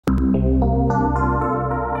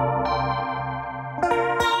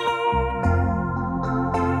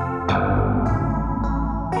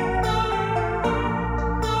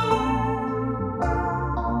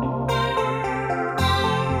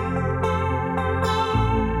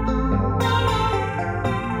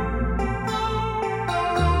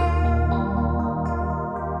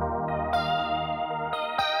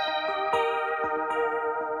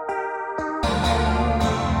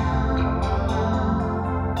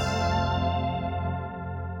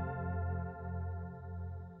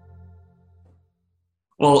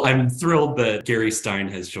Well, I'm thrilled that Gary Stein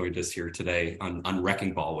has joined us here today on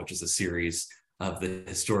Wrecking Ball, which is a series of the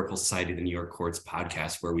Historical Society of the New York Courts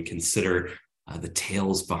podcast, where we consider the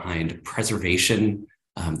tales behind preservation,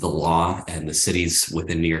 the law, and the cities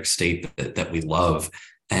within New York State that we love.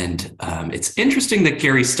 And it's interesting that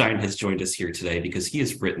Gary Stein has joined us here today because he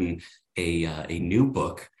has written a new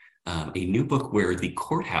book, where the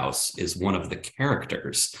courthouse is one of the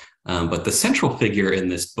characters. But the central figure in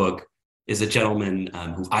this book is a gentleman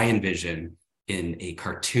who I envision in a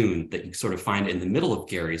cartoon that you sort of find in the middle of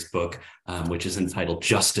Gary's book, which is entitled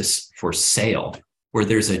Justice for Sale, where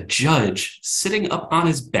there's a judge sitting up on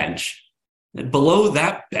his bench. And below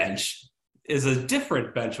that bench is a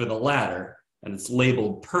different bench with a ladder, and it's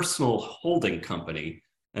labeled Personal Holding Company.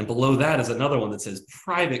 And below that is another one that says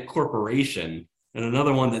Private Corporation, and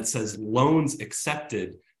another one that says Loans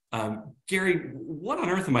Accepted. Gary, what on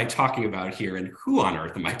earth am I talking about here, and who on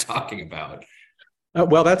earth am I talking about?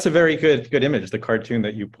 Well, that's a very good image, the cartoon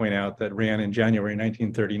that you point out that ran in January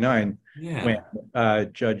 1939,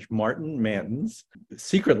 when Judge Manton's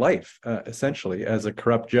secret life, essentially, as a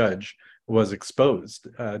corrupt judge, was exposed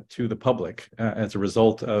to the public as a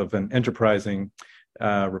result of an enterprising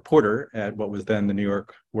reporter at what was then the New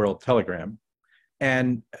York World Telegram.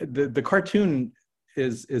 And the cartoon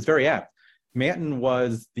is very apt. Manton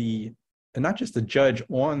was not just the judge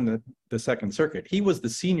on the Second Circuit, he was the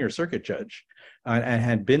senior circuit judge and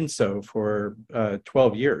had been so for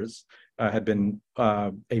 12 years, had been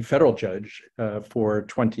a federal judge for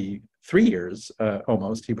 23 years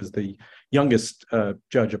almost. He was the youngest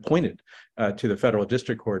judge appointed to the federal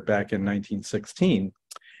district court back in 1916.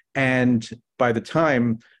 And by the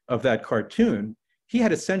time of that cartoon, he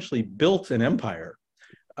had essentially built an empire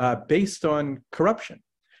based on corruption.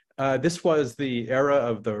 This was the era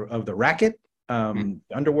of the racket,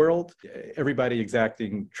 underworld, everybody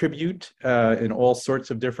exacting tribute in all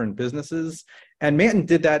sorts of different businesses. And Manton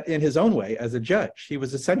did that in his own way as a judge. He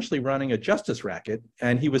was essentially running a justice racket,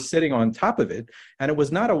 and he was sitting on top of it. And it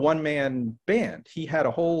was not a one-man band. He had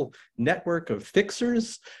a whole network of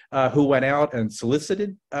fixers who went out and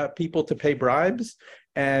solicited people to pay bribes.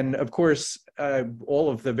 And of course, all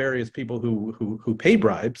of the various people who paid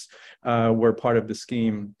bribes were part of the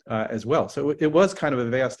scheme as well. So it was kind of a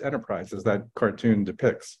vast enterprise, as that cartoon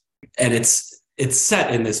depicts. And it's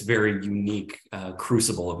set in this very unique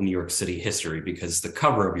crucible of New York City history, because the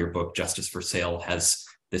cover of your book, Justice for Sale, has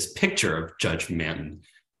this picture of Judge Manton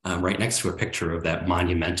right next to a picture of that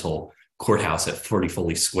monumental courthouse at 40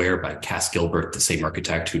 Foley Square by Cass Gilbert, the same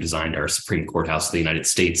architect who designed our Supreme Courthouse of the United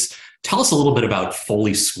States. Tell us a little bit about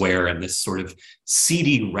Foley Square and this sort of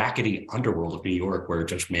seedy, rackety underworld of New York where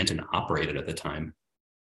Judge Manton operated at the time.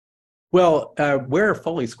 Well, where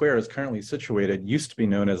Foley Square is currently situated used to be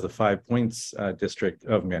known as the Five Points district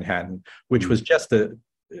of Manhattan, which was just a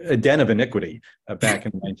den of iniquity back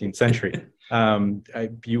in the 19th century.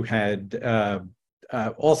 You had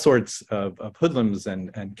all sorts of hoodlums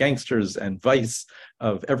and gangsters and vice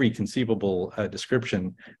of every conceivable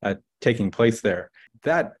description taking place there.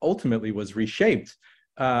 That ultimately was reshaped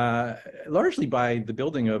largely by the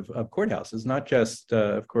building of courthouses, not just,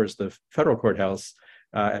 of course, the federal courthouse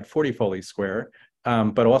at 40 Foley Square,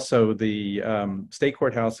 but also the state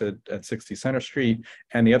courthouse at 60 Center Street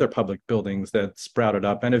and the other public buildings that sprouted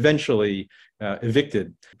up and eventually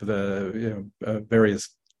evicted the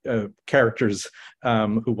various characters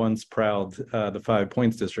who once prowled the Five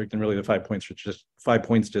Points district. And really the Five Points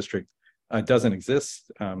district doesn't exist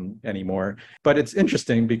anymore. But it's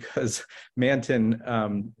interesting because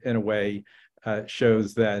Manton, in a way,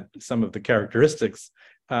 shows that some of the characteristics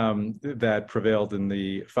that prevailed in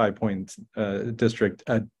the Five Points district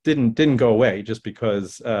didn't go away just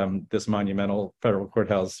because this monumental federal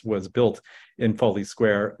courthouse was built in Foley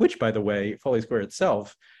Square, which, by the way, Foley Square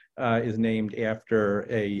itself is named after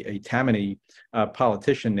a Tammany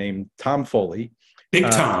politician named Tom Foley. Big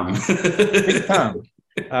Tom. Big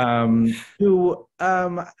Tom, who,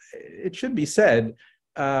 it should be said,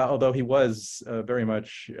 although he was very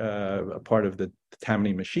much a part of the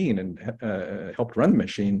Tammany machine and helped run the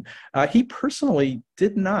machine, he personally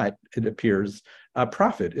did not, it appears,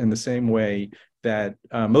 profit in the same way that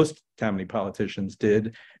most Tammany politicians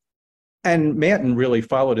did. And Manton really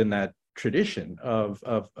followed in that tradition of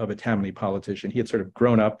a Tammany politician. He had sort of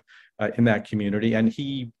grown up in that community, and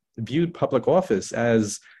he viewed public office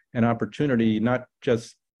as an opportunity not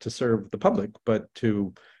just to serve the public, but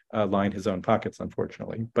to line his own pockets,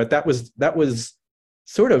 unfortunately. But that was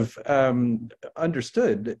sort of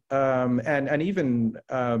understood and even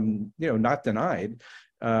not denied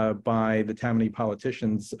by the Tammany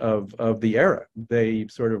politicians of the era. They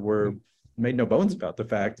sort of were made no bones about the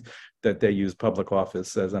fact that they used public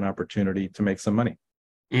office as an opportunity to make some money.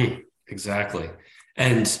 Exactly.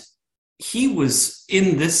 And he was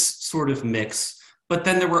in this sort of mix, but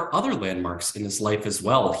then there were other landmarks in his life as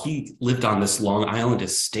well. He lived on this Long Island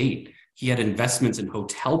estate. He had investments in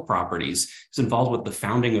hotel properties. He was involved with the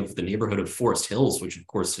founding of the neighborhood of Forest Hills, which of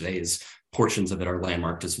course today is portions of it are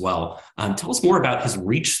landmarked as well. Tell us more about his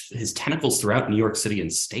reach, his tentacles throughout New York City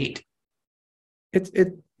and state.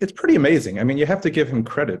 It's pretty amazing. I mean, you have to give him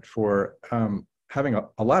credit for having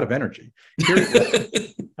a lot of energy. Here,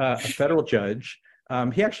 a federal judge.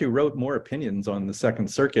 He actually wrote more opinions on the Second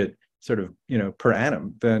Circuit sort of, per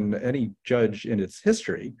annum than any judge in its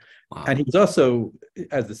history. Wow. And he was also,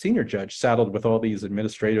 as the senior judge, saddled with all these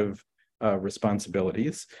administrative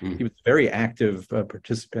responsibilities. He was a very active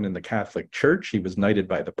participant in the Catholic Church. He was knighted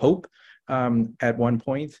by the Pope at one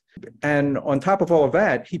point. And on top of all of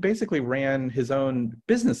that, he basically ran his own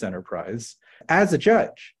business enterprise as a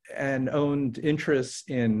judge and owned interests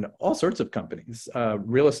in all sorts of companies.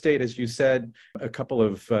 Real estate, as you said, a couple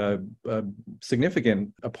of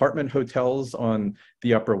significant apartment hotels on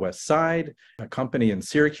the Upper West Side, a company in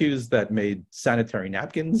Syracuse that made sanitary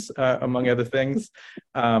napkins, among other things,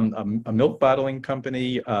 a milk bottling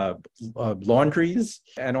company, laundries,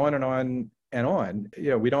 and on and on and on.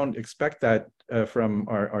 We don't expect that from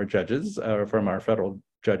our judges, from our federal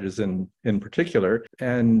judges in particular.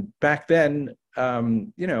 And back then,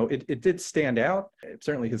 it did stand out.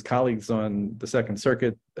 Certainly his colleagues on the Second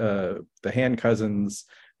Circuit, the Hand cousins,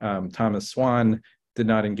 Thomas Swan, did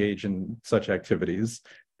not engage in such activities,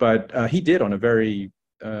 but he did on a very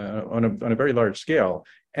large scale.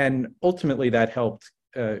 And ultimately that helped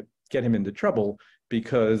get him into trouble,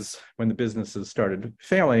 because when the businesses started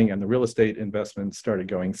failing and the real estate investments started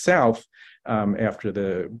going south after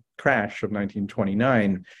the crash of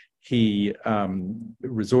 1929, he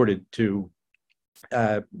resorted to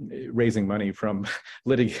raising money from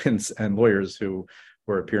litigants and lawyers who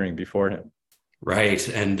were appearing before him. Right.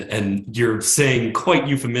 And you're saying quite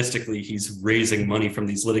euphemistically, he's raising money from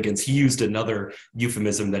these litigants. He used another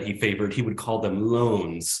euphemism that he favored. He would call them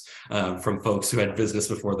loans from folks who had business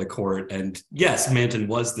before the court. And yes, Manton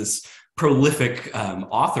was this prolific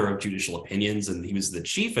author of judicial opinions, and he was the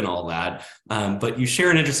chief and all that. But you share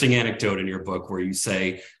an interesting anecdote in your book where you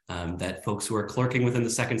say that folks who are clerking within the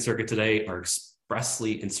Second Circuit today are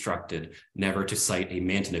expressly instructed never to cite a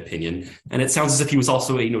Manton opinion. And it sounds as if he was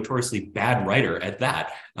also a notoriously bad writer at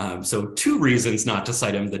that. So two reasons not to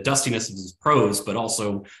cite him: the dustiness of his prose, but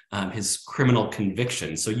also his criminal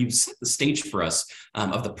conviction. So you set the stage for us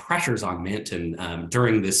of the pressures on Manton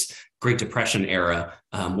during this Great Depression era,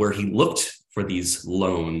 where he looked for these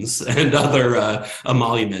loans and other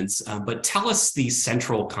emoluments. But tell us the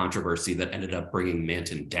central controversy that ended up bringing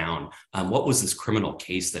Manton down. What was this criminal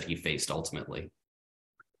case that he faced ultimately?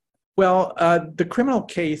 Well, the criminal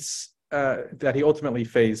case that he ultimately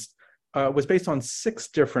faced was based on 6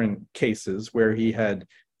 different cases where he had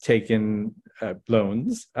taken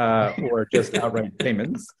loans or just outright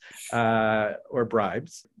payments or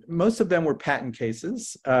bribes. Most of them were patent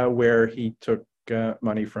cases where he took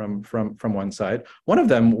money from one side. One of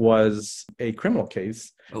them was a criminal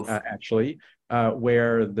case, actually,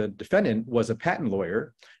 where the defendant was a patent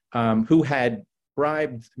lawyer who had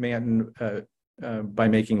bribed Manton by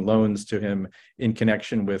making loans to him in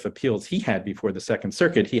connection with appeals he had before the Second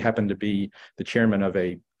Circuit. He happened to be the chairman of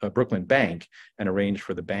a Brooklyn bank and arranged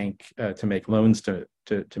for the bank to make loans to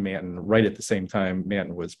Manton right at the same time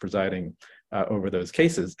Manton was presiding over those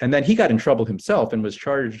cases. And then he got in trouble himself and was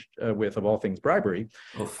charged with, of all things, bribery,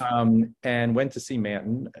 and went to see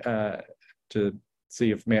Manton to see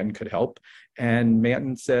if Manton could help. And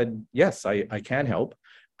Manton said, yes, I can help.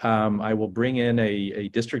 I will bring in a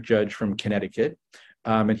district judge from Connecticut,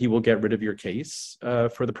 and he will get rid of your case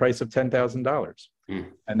for the price of $10,000.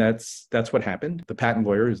 And that's what happened. The patent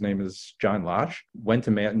lawyer, whose name is John Losh, went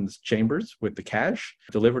to Manton's chambers with the cash,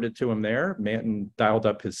 delivered it to him there. Manton dialed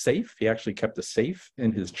up his safe. He actually kept a safe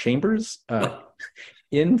in his chambers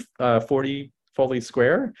in 40 Foley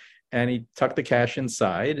Square, and he tucked the cash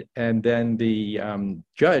inside. And then the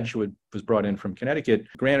judge was brought in from Connecticut,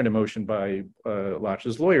 granted a motion by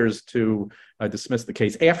Losh's lawyers to dismiss the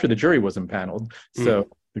case after the jury was impaneled. So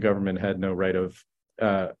the government had no right of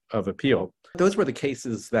appeal. Those were the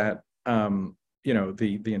cases that the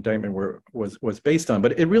indictment was based on,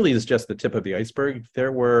 but it really is just the tip of the iceberg.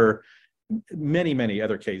 There were many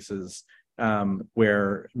other cases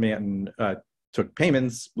where Manton took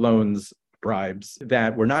payments, loans, bribes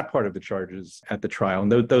that were not part of the charges at the trial,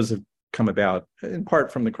 and those have come about in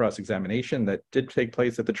part from the cross-examination that did take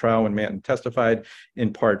place at the trial when Manton testified,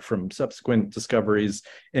 in part from subsequent discoveries,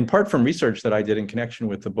 in part from research that I did in connection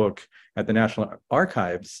with the book at the National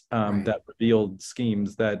Archives that revealed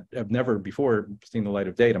schemes that have never before seen the light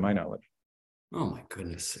of day, to my knowledge. Oh my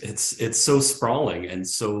goodness. It's so sprawling and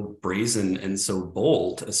so brazen and so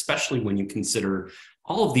bold, especially when you consider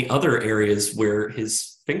all of the other areas where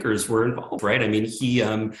his fingers were involved, right? I mean,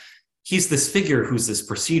 he's this figure who's this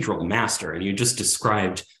procedural master, and you just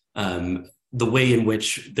described the way in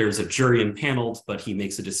which there's a jury impaneled, but he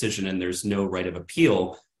makes a decision and there's no right of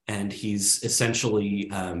appeal. And he's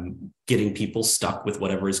essentially getting people stuck with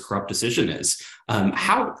whatever his corrupt decision is.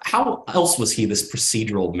 How else was he this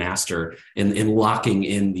procedural master in locking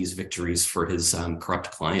in these victories for his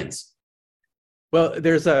corrupt clients? Well,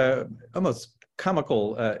 there's a almost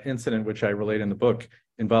comical incident which I relate in the book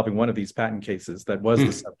involving one of these patent cases that was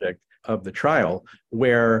the subject of the trial,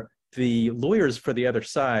 where the lawyers for the other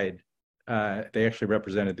side, they actually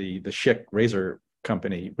represented the Schick razor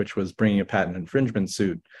company, which was bringing a patent infringement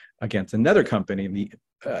suit against another company.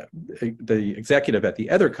 The executive at the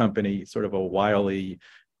other company, sort of a wily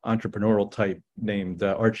entrepreneurial type named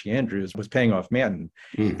Archie Andrews, was paying off Manton.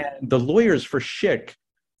 And the lawyers for Schick,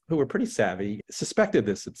 who were pretty savvy, suspected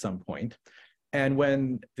this at some point. And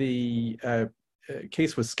when the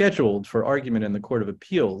case was scheduled for argument in the Court of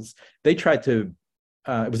Appeals, they tried to,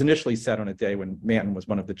 it was initially set on a day when Manton was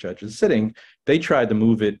one of the judges sitting. They tried to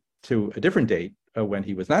move it to a different date when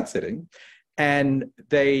he was not sitting. And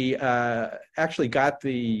they actually got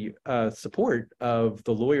the support of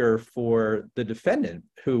the lawyer for the defendant,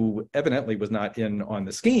 who evidently was not in on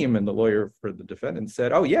the scheme. And the lawyer for the defendant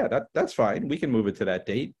said, oh, yeah, that's fine. We can move it to that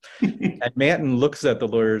date. And Manton looks at the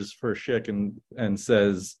lawyers for Schick and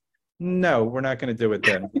says, no, we're not going to do it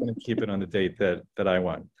then. We're going to keep it on the date that I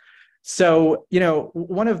want. So,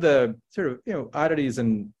 one of the sort of, oddities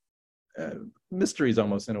and mysteries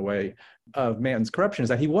almost in a way of Manton's corruption is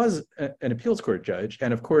that he was an appeals court judge.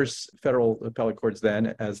 And of course, federal appellate courts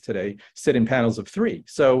then, as today, sit in panels of 3.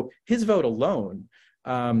 So his vote alone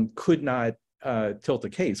could not tilt a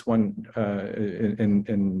case in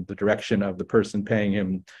the direction of the person paying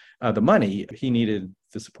him the money. He needed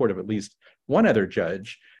the support of at least one other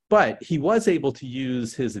judge, but he was able to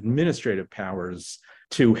use his administrative powers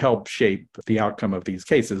to help shape the outcome of these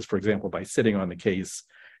cases, for example, by sitting on the case.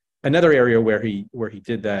 Another area where he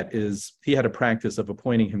did that is he had a practice of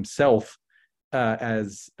appointing himself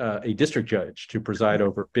as a district judge to preside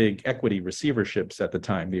over big equity receiverships at the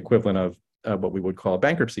time, the equivalent of what we would call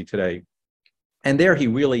bankruptcy today. And there he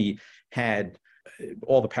really had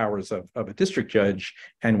all the powers of a district judge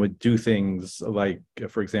and would do things like,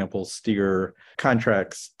 for example, steer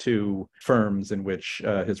contracts to firms in which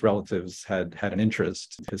his relatives had an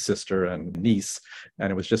interest, his sister and niece.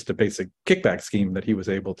 And it was just a basic kickback scheme that he was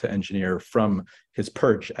able to engineer from his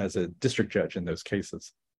perch as a district judge in those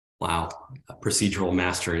cases. Wow, a procedural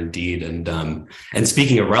master indeed. And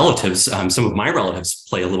speaking of relatives, some of my relatives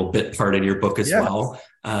play a little bit part in your book as well.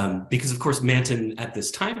 Because of course, Manton at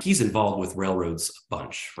this time, he's involved with railroads a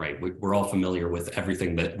bunch, right? We're all familiar with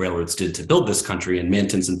everything that railroads did to build this country, and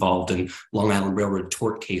Manton's involved in Long Island Railroad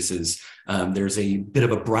tort cases. There's a bit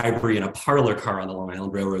of a bribery in a parlor car on the Long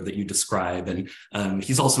Island Railroad that you describe. And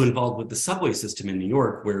he's also involved with the subway system in New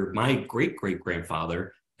York, where my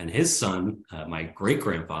great-great-grandfather and his son, my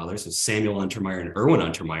great-grandfather, so Samuel Untermyer and Erwin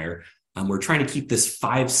Untermyer, were trying to keep this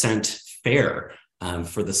 5-cent fare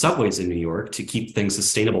for the subways in New York to keep things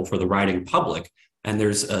sustainable for the riding public. And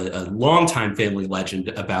there's a longtime family legend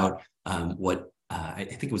about what I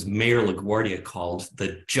think it was Mayor LaGuardia called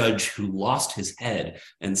the judge who lost his head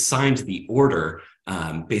and signed the order,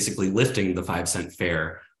 basically lifting the 5-cent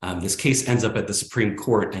fare. This case ends up at the Supreme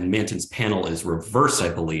Court, and Manton's panel is reversed, I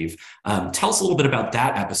believe. Tell us a little bit about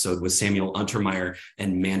that episode with Samuel Untermyer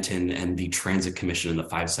and Manton and the Transit Commission and the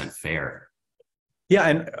 5-cent fare. Yeah,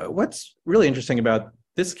 and what's really interesting about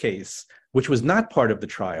this case, which was not part of the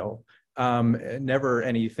trial, never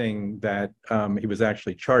anything that he was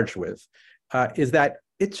actually charged with, is that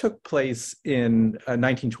it took place in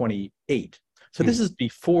 1928. So this is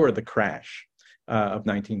before the crash of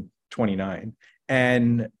 1929.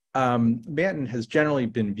 And Manton has generally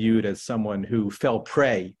been viewed as someone who fell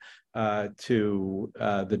prey to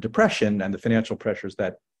the depression and the financial pressures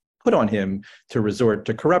that put on him to resort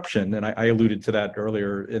to corruption. And I alluded to that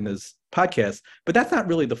earlier in this podcast, but that's not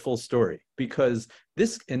really the full story, because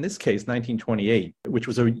in this case, 1928, which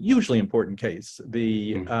was a hugely important case,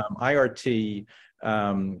 the IRT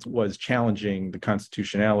was challenging the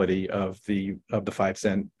constitutionality of the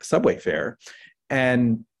 5-cent subway fare.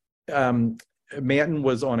 And Manton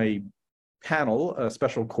was on a panel, a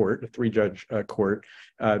special court, a three-judge court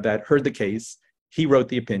that heard the case. He wrote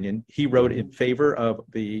the opinion. He wrote in favor of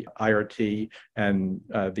the IRT and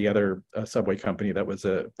the other subway company that was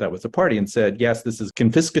a party, and said, yes, this is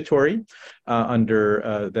confiscatory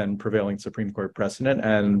under then prevailing Supreme Court precedent,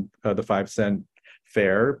 and the 5-cent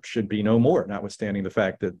fare should be no more, notwithstanding the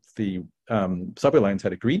fact that the subway lines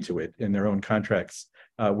had agreed to it in their own contracts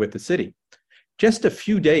with the city. Just a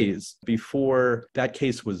few days before that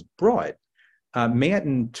case was brought,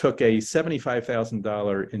 Manton took a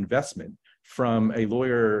 $75,000 investment from a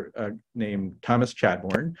lawyer named Thomas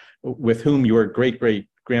Chadbourne, with whom your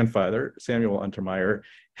great-great-grandfather, Samuel Untermyer,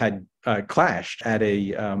 had clashed at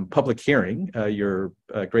a public hearing, your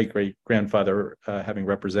great-great-grandfather having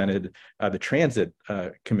represented the Transit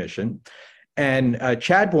Commission. And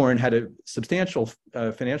Chadbourne had a substantial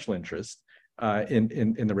financial interest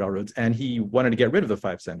in the railroads, and he wanted to get rid of the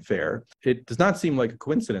 5-cent fare. It does not seem like a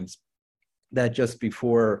coincidence that just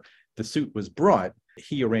before the suit was brought,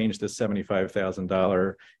 he arranged this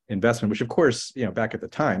 $75,000 investment, which, of course, back at the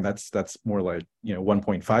time, that's more like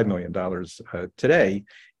 $1.5 million today,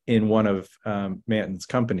 in one of Manton's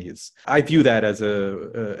companies. I view that as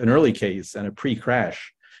an early case and a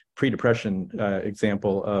pre-crash, pre-depression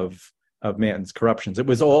example of Manton's corruptions. It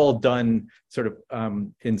was all done sort of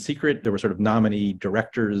in secret. There were sort of nominee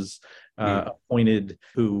directors appointed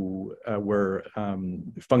who were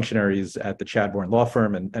functionaries at the Chadbourne law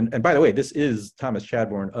firm. And by the way, this is Thomas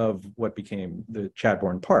Chadbourne of what became the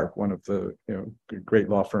Chadbourne Park, one of the great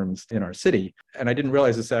law firms in our city. And I didn't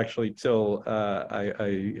realize this actually till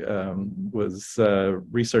I was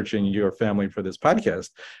researching your family for this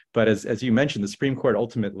podcast. But as you mentioned, the Supreme Court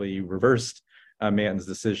ultimately reversed Manton's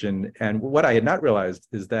decision. And what I had not realized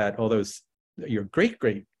is that although your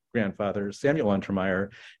great-great-grandfather, Samuel Untermyer,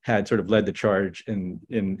 had sort of led the charge in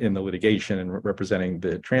the litigation and representing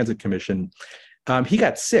the Transit Commission, he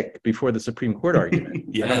got sick before the Supreme Court argument.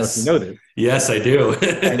 Yes. I don't know if you know this. Yes, I do.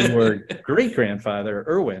 And your great-grandfather,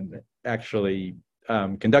 Irwin, actually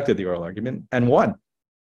conducted the oral argument and won.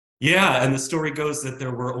 Yeah, and the story goes that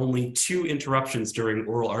there were only 2 interruptions during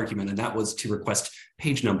oral argument, and that was to request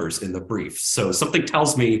page numbers in the brief. So something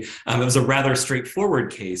tells me it was a rather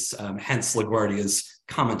straightforward case, hence LaGuardia's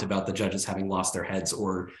comment about the judges having lost their heads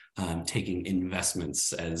or taking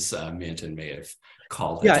investments, as Manton may have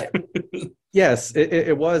called it. Yeah. Yes,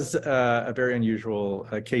 it was a very unusual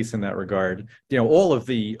case in that regard.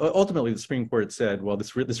 Ultimately the Supreme Court said, well,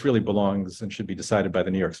 this really belongs and should be decided by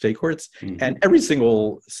the New York state courts. Mm-hmm. And every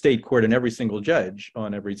single state court and every single judge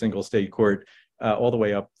on every single state court, all the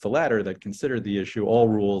way up the ladder that considered the issue, all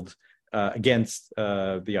ruled against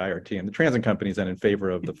the IRT and the transit companies and in favor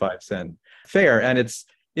of the 5-cent fare. And it's,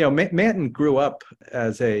 Manton grew up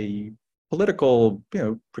as a political,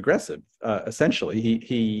 progressive. Essentially,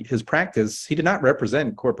 his practice, he did not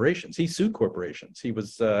represent corporations. He sued corporations. He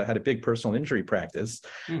had a big personal injury practice,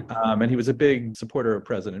 and he was a big supporter of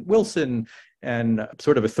President Wilson and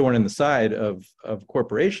sort of a thorn in the side of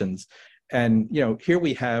corporations. And here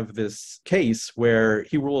we have this case where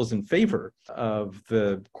he rules in favor of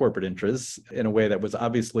the corporate interests in a way that was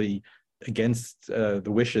obviously against the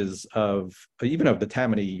wishes of the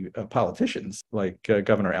Tammany politicians like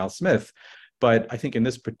Governor Al Smith. But I think in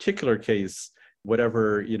this particular case,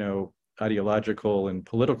 whatever ideological and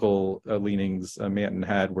political leanings Manton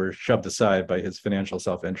had were shoved aside by his financial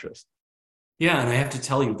self-interest. Yeah, and I have to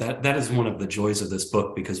tell you that is one of the joys of this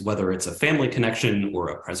book, because whether it's a family connection or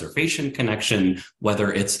a preservation connection,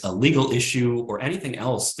 whether it's a legal issue or anything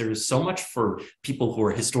else, there's so much for people who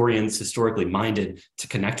are historians, historically minded, to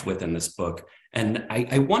connect with in this book. And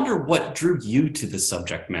I wonder what drew you to this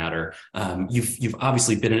subject matter. You've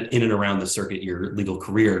obviously been in and around the circuit your legal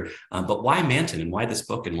career, but why Manton and why this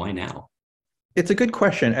book and why now? It's a good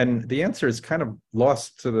question, and the answer is kind of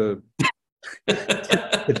lost to the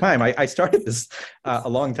time. I started this a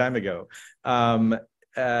long time ago.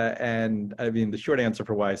 And I mean, the short answer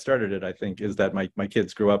for why I started it, I think, is that my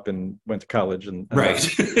kids grew up and went to college, and right.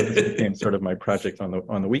 This became sort of my project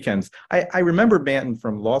on the weekends. I remember Manton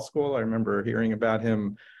from law school. I remember hearing about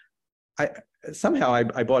him. Somehow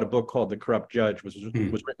I bought a book called The Corrupt Judge, which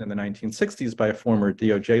was written in the 1960s by a former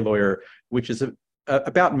DOJ lawyer, which is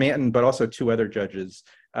about Manton, but also 2 other judges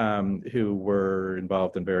who were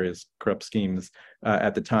involved in various corrupt schemes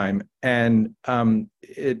at the time. And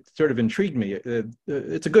it sort of intrigued me.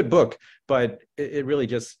 It's a good book, but it really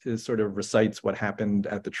just sort of recites what happened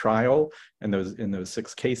at the trial and in those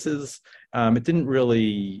 6 cases. It didn't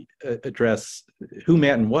really address who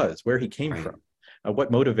Manton was, where he came from.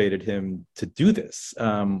 What motivated him to do this?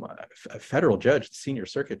 A federal judge, senior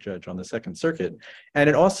circuit judge on the Second Circuit. And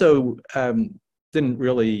it also didn't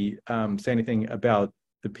really say anything about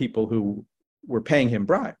the people who were paying him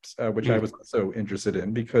bribes, which I was also interested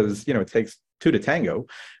in because, it takes two to tango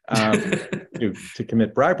to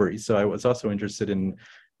commit bribery. So I was also interested in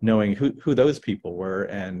knowing who those people were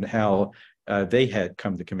and how they had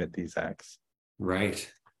come to commit these acts.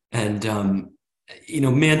 Right. And,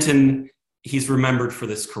 Manton, he's remembered for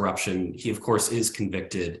this corruption. He, of course, is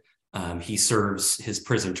convicted. He serves his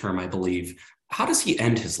prison term, I believe. How does he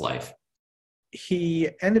end his life? He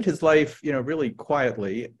ended his life, really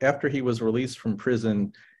quietly. After he was released from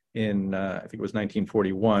prison in, I think it was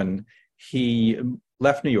 1941, he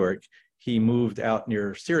left New York. He moved out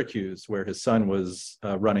near Syracuse, where his son was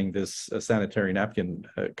running this sanitary napkin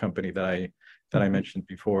company that I mentioned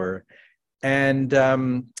before. And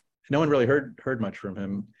no one really heard much from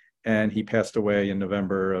him. And he passed away in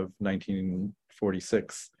November of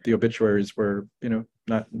 1946. The obituaries were,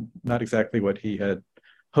 not exactly what he had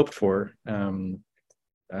hoped for when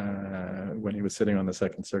he was sitting on the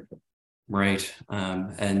Second Circuit. Right.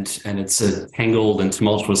 And it's a tangled and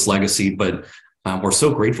tumultuous legacy, but we're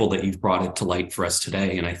so grateful that you've brought it to light for us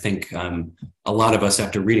today. And I think a lot of us,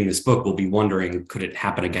 after reading this book, will be wondering, could it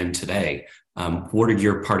happen again today? What are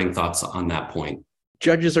your parting thoughts on that point?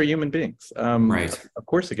 Judges are human beings. Right. Of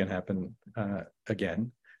course it can happen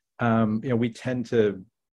again. We tend to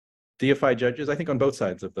deify judges, I think, on both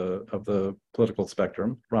sides of the political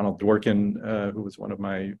spectrum. Ronald Dworkin, who was one of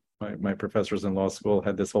my professors in law school,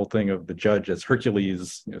 had this whole thing of the judge as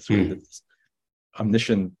Hercules, sort of this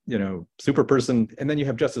omniscient, super person. And then you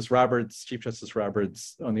have Chief Justice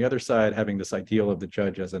Roberts, on the other side, having this ideal of the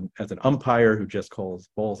judge as an umpire who just calls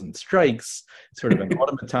balls and strikes, sort of an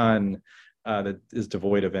automaton that is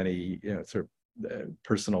devoid of any sort of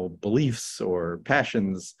personal beliefs or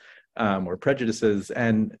passions or prejudices.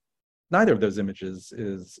 And neither of those images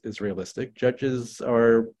is realistic. Judges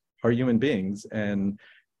are human beings, and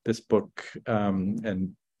this book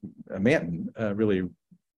and Manton really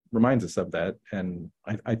reminds us of that, and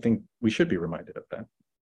I think we should be reminded of that.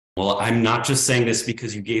 Well, I'm not just saying this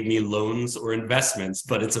because you gave me loans or investments,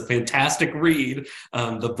 but it's a fantastic read.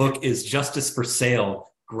 The book is Justice for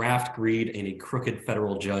Sale: Graft, Greed, and a Crooked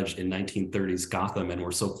Federal Judge in 1930s Gotham, and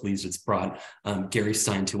we're so pleased it's brought Gary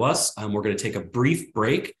Stein to us. We're going to take a brief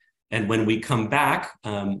break, and when we come back,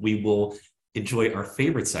 we will enjoy our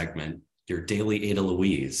favorite segment, Your Daily Ada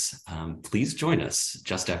Louise. Please join us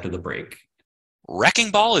just after the break. Wrecking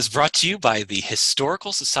Ball is brought to you by the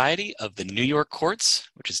Historical Society of the New York Courts,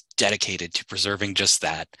 which is dedicated to preserving just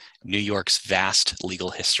that, New York's vast legal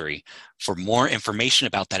history. For more information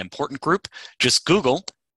about that important group, just Google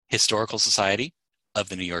Historical Society of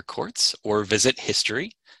the New York Courts or visit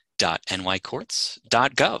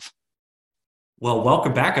history.nycourts.gov. Well,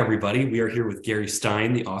 welcome back, everybody. We are here with Gary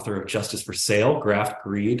Stein, the author of Justice for Sale: Graft,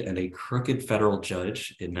 Greed, and a Crooked Federal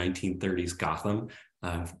Judge in 1930s Gotham.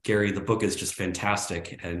 Gary, the book is just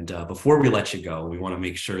fantastic. And before we let you go, we want to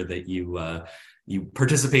make sure that you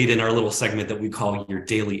participate in our little segment that we call Your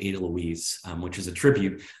Daily Ada Louise, which is a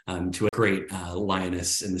tribute to a great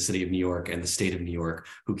lioness in the city of New York and the state of New York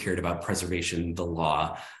who cared about preservation, the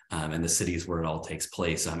law, and the cities where it all takes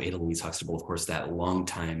place. Ada Louise Huxtable, of course, that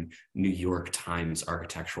longtime New York Times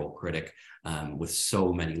architectural critic with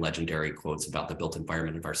so many legendary quotes about the built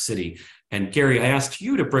environment of our city. And Gary, I asked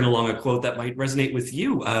you to bring along a quote that might resonate with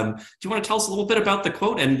you. Do you want to tell us a little bit about the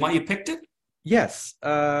quote and why you picked it? Yes,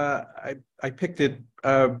 I picked it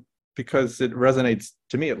because it resonates,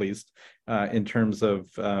 to me at least, in terms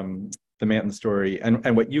of the Manton story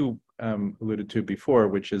and what you alluded to before,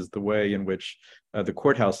 which is the way in which the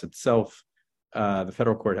courthouse itself, the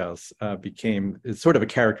federal courthouse, is sort of a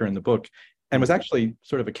character in the book and was actually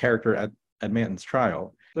sort of a character at Manton's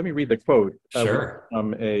trial. Let me read the quote Sure.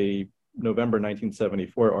 From a November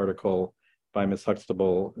 1974 article by Ms.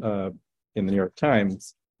 Huxtable in the New York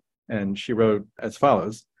Times. And she wrote as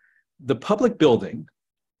follows: "The public building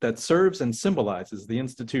that serves and symbolizes the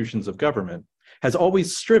institutions of government has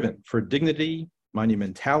always striven for dignity,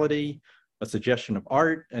 monumentality, a suggestion of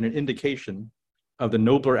art, and an indication of the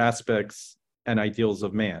nobler aspects and ideals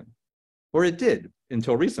of man. Or it did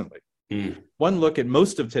until recently. One look at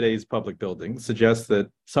most of today's public buildings suggests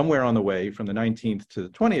that somewhere on the way from the 19th to the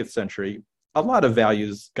 20th century, a lot of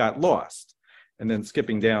values got lost." And then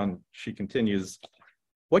skipping down, she continues,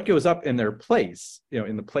 "What goes up in their place,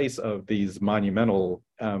 in the place of these monumental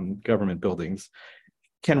government buildings,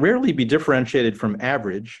 can rarely be differentiated from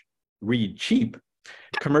average, read cheap,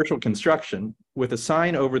 commercial construction with a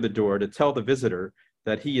sign over the door to tell the visitor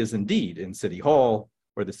that he is indeed in City Hall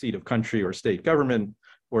or the seat of country or state government,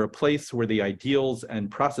 or a place where the ideals and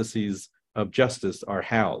processes of justice are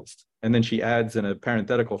housed." And then she adds in a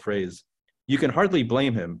parenthetical phrase, you can hardly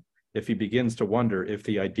blame him if he begins to wonder if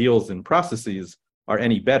the ideals and processes are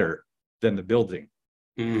any better than the building.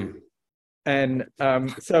 And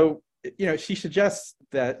so, she suggests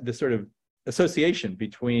that the sort of association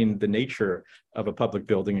between the nature of a public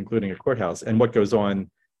building, including a courthouse, and what goes on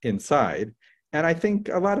inside. And I think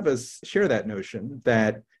a lot of us share that notion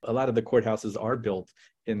that a lot of the courthouses are built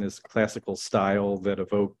in this classical style that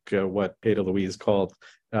evoke what Ada Louise called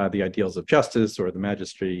the ideals of justice or the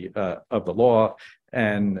majesty of the law.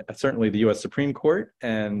 And certainly the U.S. Supreme Court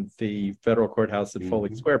and the federal courthouse at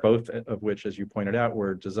Foley Square, both of which, as you pointed out,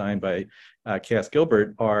 were designed by Cass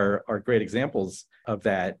Gilbert, are great examples of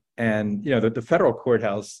that. And, the federal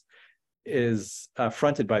courthouse is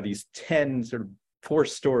fronted by these 10 sort of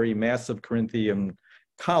 4-story massive Corinthian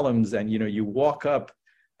columns. And, you walk up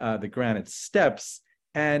the granite steps,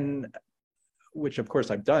 and which, of course,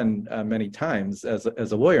 I've done many times as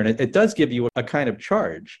a lawyer. And it does give you a kind of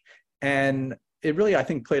charge. And it really, I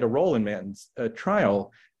think, played a role in Manton's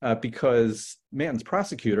trial because Manton's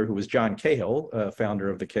prosecutor, who was John Cahill, founder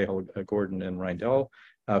of the Cahill, Gordon, and Reindel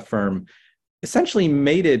firm, essentially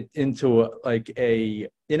made it into a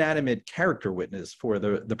inanimate character witness for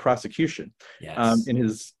the prosecution. Yes. In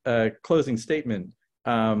his closing statement,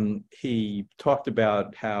 he talked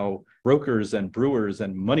about how brokers and brewers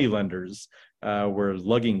and moneylenders were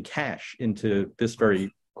lugging cash into this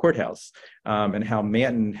very courthouse, and how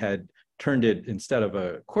Manton had turned it, instead of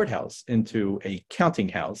a courthouse, into a counting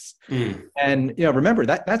house. And remember,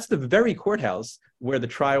 that's the very courthouse where the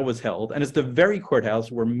trial was held, and it's the very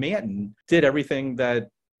courthouse where Manton did everything that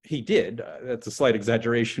he did. That's a slight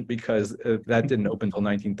exaggeration because that didn't open until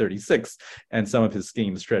 1936, and some of his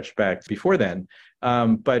schemes stretched back before then.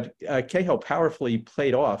 But Cahill powerfully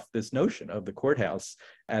played off this notion of the courthouse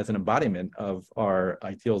as an embodiment of our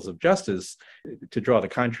ideals of justice, to draw the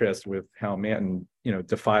contrast with how Manton,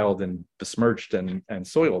 defiled and besmirched and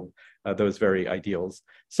soiled those very ideals.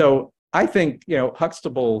 So I think,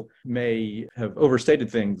 Huxtable may have overstated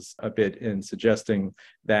things a bit in suggesting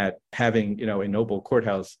that having, a noble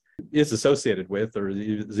courthouse is associated with, or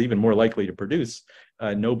is even more likely to produce,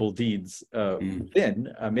 noble deeds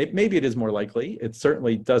within. Maybe it is more likely. It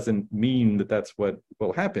certainly doesn't mean that that's what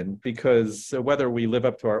will happen, because whether we live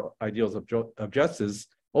up to our ideals of justice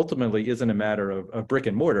ultimately isn't a matter of brick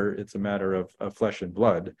and mortar. It's a matter of flesh and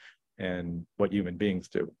blood and what human beings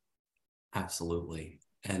do. Absolutely.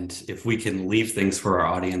 And if we can leave things for our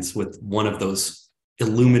audience with one of those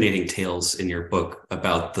illuminating tales in your book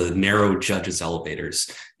about the narrow judge's elevators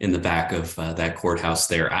in the back of that courthouse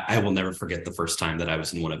there. I will never forget the first time that I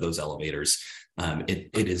was in one of those elevators.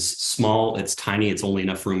 It is small, it's tiny, it's only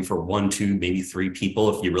enough room for 1, 2, maybe 3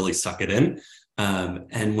 people if you really suck it in.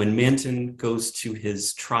 And when Manton goes to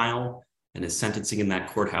his trial and his sentencing in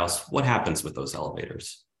that courthouse, what happens with those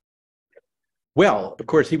elevators? Well, of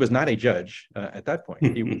course, he was not a judge at that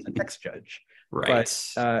point. He was an ex-judge.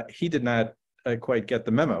 Right. But he did not quite get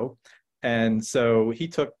the memo. And so he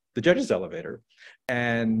took the judge's elevator.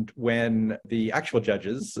 And when the actual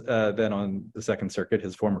judges, then on the Second Circuit,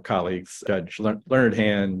 his former colleagues, Judge Leonard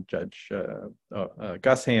Hand, Judge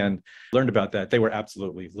Gus Hand, learned about that, they were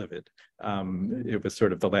absolutely livid. It was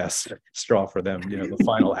sort of the last straw for them, the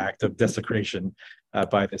final act of desecration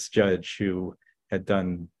by this judge who had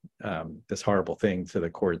done this horrible thing to the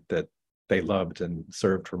court that they loved and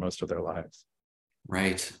served for most of their lives.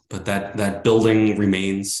 Right. But that building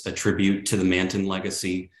remains a tribute to the Manton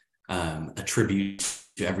legacy, a tribute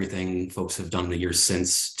to everything folks have done in the years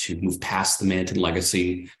since to move past the Manton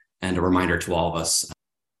legacy, and a reminder to all of us.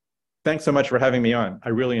 Thanks so much for having me on. I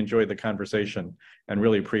really enjoyed the conversation and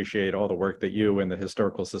really appreciate all the work that you and the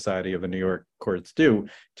Historical Society of the New York Courts do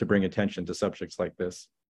to bring attention to subjects like this.